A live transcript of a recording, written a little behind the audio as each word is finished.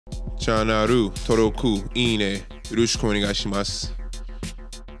チャンネル登録いいねよろしくお願いします。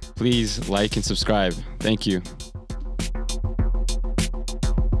 Please like and subscribe. Thank you.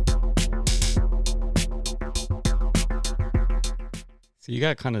 So you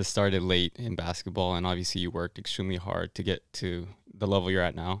got kind of started late in basketball, and obviously you worked extremely hard to get to the level you're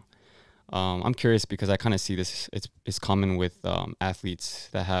at now. I'm curious because I kind of see this, it's common with athletes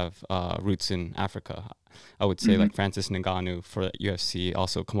that have roots in Africa. I would say like Francis Ngannou for UFC,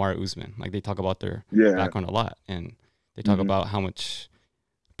 also Kamaru Usman. Like they talk about their background a lot, and they talk about how much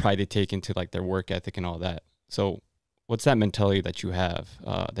pride they take into like their work ethic and all that. So what's that mentality that you have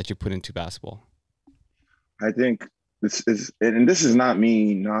that you put into basketball? I think this is, and this is not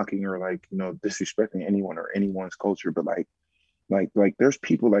me knocking or like, disrespecting anyone or anyone's culture, but like there's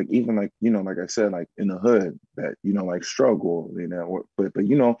people like, even like, like I said, like in the hood that, like struggle, but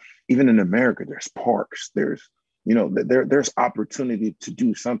even in America, there's parks, there's, there's opportunity to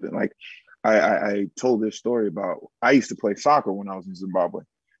do something. Like I told this story about, I used to play soccer when I was in Zimbabwe.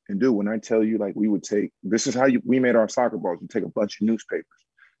 And dude, when I tell you, like, we would take, this is how we made our soccer balls. We take a bunch of newspapers,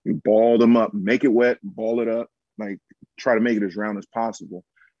 we ball them up, make it wet, ball it up, like try to make it as round as possible.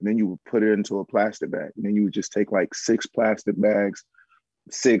 And then you would put it into a plastic bag. And then you would just take like 6 plastic bags,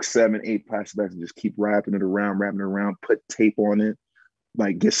 6, 7, 8 plastic bags, and just keep wrapping it around, put tape on it,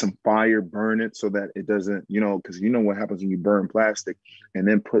 like get some fire, burn it so that it doesn't, because you know what happens when you burn plastic, and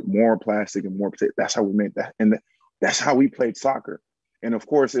then put more plastic and more potato. That's how we made that. And that's how we played soccer. And of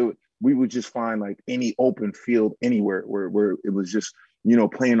course, we would just find like any open field anywhere where it was just,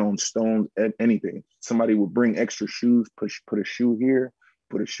 playing on stones and anything. Somebody would bring extra shoes, put a shoe here,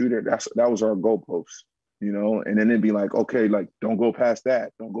 put a shoe there. That was our goalpost, and then it'd be like, okay, like don't go past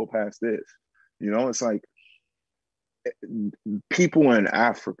that. Don't go past this. It's like people in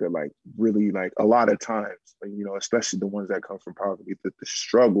Africa, like really like a lot of times, especially the ones that come from poverty, that the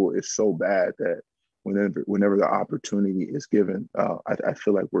struggle is so bad that whenever the opportunity is given, I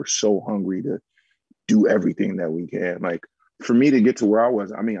feel like we're so hungry to do everything that we can. Like for me to get to where I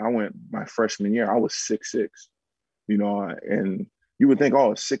was, I went my freshman year, I was 6'6", and you would think,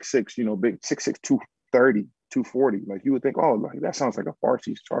 oh, 6'6", big 6'6", 230, 240. Like you would think, oh, like that sounds like a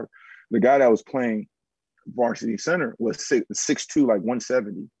varsity chart. The guy that was playing varsity center was 6'2", like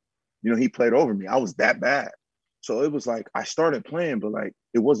 170. He played over me. I was that bad. So it was like I started playing, but like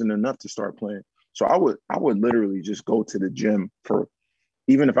it wasn't enough to start playing. So I would literally just go to the gym for,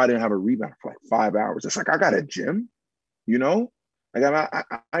 even if I didn't have a rebound, for like 5 hours. It's like, I got a gym, like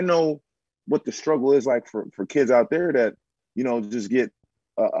I know what the struggle is like for kids out there that, just get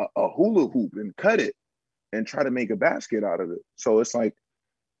a hula hoop and cut it and try to make a basket out of it. So it's like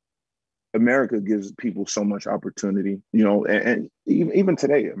America gives people so much opportunity, and even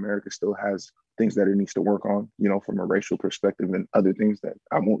today, America still has things that it needs to work on, from a racial perspective and other things that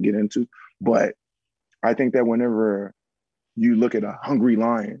I won't get into. But I think that whenever you look at a hungry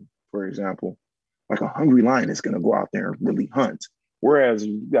lion, for example, like a hungry lion is going to go out there and really hunt. Whereas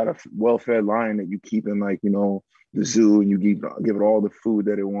you got a well-fed lion that you keep in like, the zoo, and you give it all the food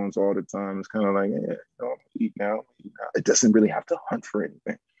that it wants all the time. It's kind of like, eat now. It doesn't really have to hunt for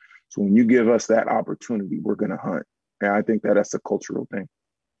anything. So when you give us that opportunity, we're going to hunt. And I think that that's a cultural thing.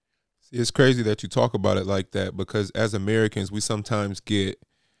 It's crazy that you talk about it like that, because as Americans, we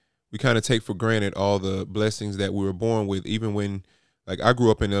kind of take for granted all the blessings that we were born with. Even when, like, I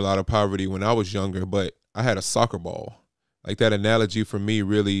grew up in a lot of poverty when I was younger, but I had a soccer ball. Like, that analogy for me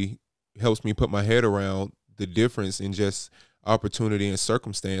really helps me put my head around the difference in just opportunity and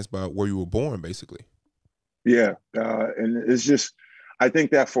circumstance by where you were born, basically. Yeah. And it's just, I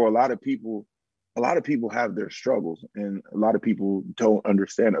think that for a lot of people have their struggles, and a lot of people don't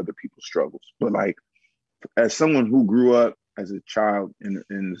understand other people's struggles. But like, as someone who grew up as a child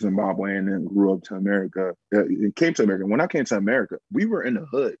in Zimbabwe and then grew up to America, it came to America. When I came to America, we were in the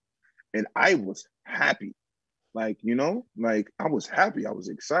hood, and I was happy. Like, like I was happy. I was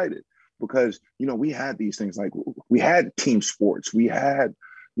excited because, we had these things, like we had team sports, we had,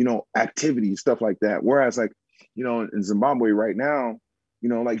 activities, stuff like that. Whereas like, in Zimbabwe right now,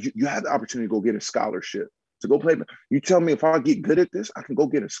 like you have the opportunity to go get a scholarship, to go play. You tell me if I get good at this, I can go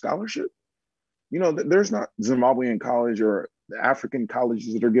get a scholarship. There's not Zimbabwean college or the African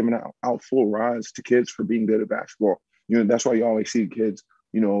colleges that are giving out full rides to kids for being good at basketball. That's why you always see kids,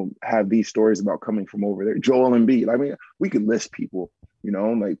 have these stories about coming from over there. Joel Embiid. I mean, we could list people,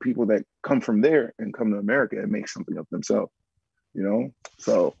 like people that come from there and come to America and make something of themselves,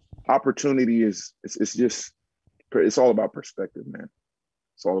 So opportunity it's all about perspective, man.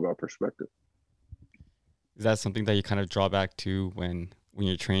 It's all about perspective. Is that something that you kind of draw back to when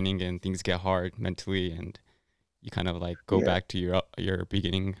you're training and things get hard mentally, and you kind of like go back to your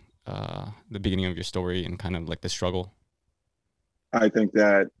beginning, the beginning of your story, and kind of like the struggle? I think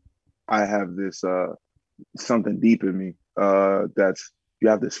that I have this something deep in me that's, you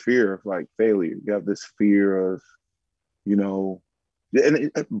have this fear of like failure. You have this fear of, you know,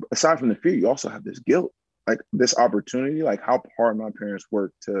 and aside from the fear, you also have this guilt, like this opportunity, like how hard my parents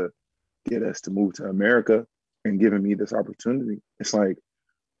worked to get us to move to America and giving me this opportunity. It's like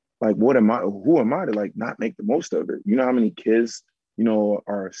what am I, who am I to like not make the most of it? You know how many kids, you know,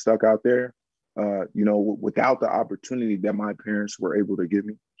 are stuck out there, you know, without the opportunity that my parents were able to give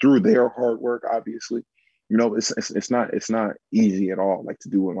me through their hard work, obviously. You know, it's not easy at all, like to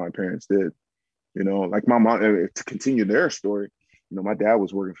do what my parents did. You know, like my mom, to continue their story, you know, my dad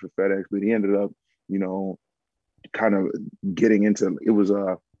was working for FedEx, but he ended up, you know, kind of getting into, it was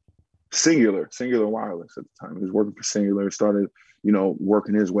a Singular Wireless at the time. He was working for Singular, started, you know,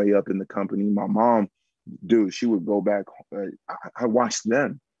 working his way up in the company. My mom, dude, she would go back. I watched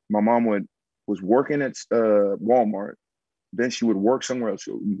them. My mom was working at Walmart. Then she would work somewhere else.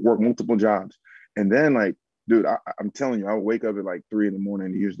 She would work multiple jobs. And then like, dude, I'm telling you, I would wake up at like 3 a.m.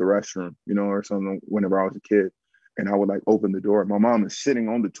 to use the restroom, you know, or something whenever I was a kid. And I would like open the door. My mom is sitting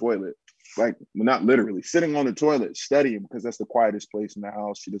on the toilet, like, well, not literally sitting on the toilet, studying, because that's the quietest place in the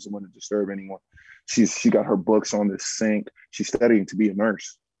house. She doesn't want to disturb anyone. She got her books on the sink. She's studying to be a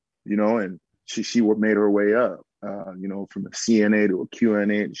nurse, you know, and she made her way up, you know, from a CNA to a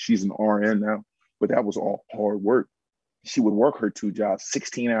QNA. She's an RN now, but that was all hard work. She would work her 2 jobs,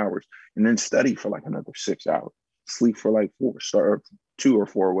 16 hours, and then study for like another 6 hours, sleep for like 4, start 2 or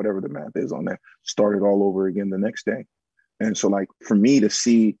 4, whatever the math is on that, start it all over again the next day. And so like for me to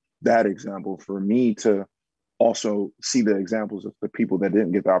see that example, for me to also see the examples of the people that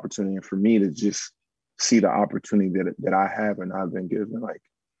didn't get the opportunity, and for me to just see the opportunity that I have and I've been given, like,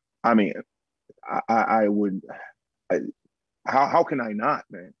 I mean, I would, how can I not,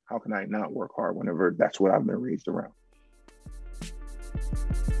 man? How can I not work hard whenever that's what I've been raised around?